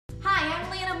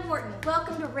Horton.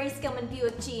 Welcome to Ray Skillman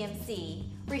Buick GMC.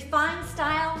 Refined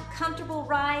style, comfortable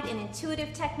ride, and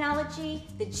intuitive technology,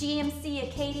 the GMC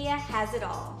Acadia has it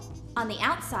all. On the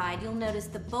outside, you'll notice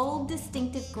the bold,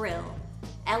 distinctive grille,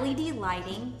 LED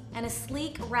lighting, and a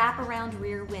sleek wraparound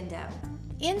rear window.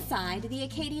 Inside, the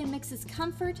Acadia mixes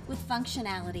comfort with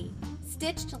functionality.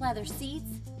 Stitched leather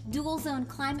seats, dual-zone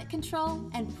climate control,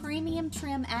 and premium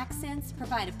trim accents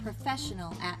provide a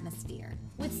professional atmosphere.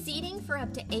 With seating for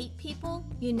up to 8 people,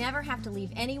 you never have to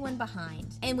leave anyone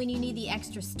behind. And when you need the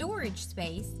extra storage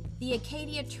space, the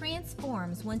Acadia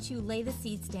transforms once you lay the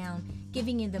seats down,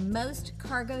 giving you the most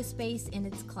cargo space in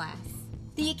its class.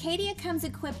 The Acadia comes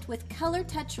equipped with Color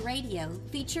Touch Radio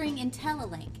featuring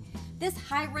IntelliLink. This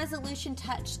high-resolution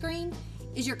touchscreen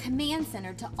is your command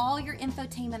center to all your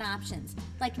infotainment options,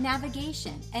 like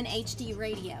navigation and HD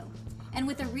radio. And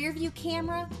with a rear-view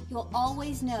camera, you'll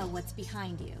always know what's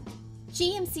behind you.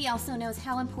 GMC also knows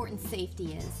how important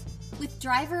safety is. With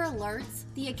driver alerts,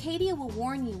 the Acadia will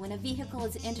warn you when a vehicle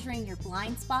is entering your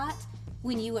blind spot,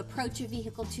 when you approach a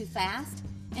vehicle too fast,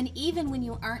 and even when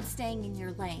you aren't staying in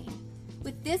your lane.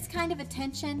 With this kind of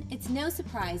attention, it's no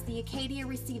surprise the Acadia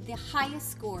received the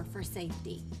highest score for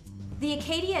safety. The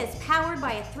Acadia is powered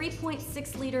by a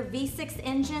 3.6-liter V6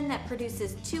 engine that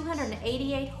produces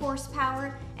 288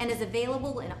 horsepower and is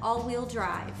available in all-wheel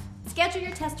drive. Schedule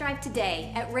your test drive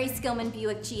today at Ray Skillman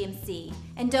Buick GMC.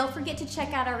 And don't forget to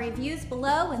check out our reviews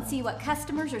below and see what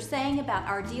customers are saying about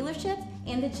our dealership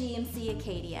and the GMC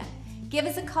Acadia. Give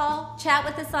us a call, chat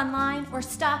with us online, or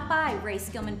stop by Ray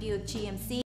Skillman Buick GMC.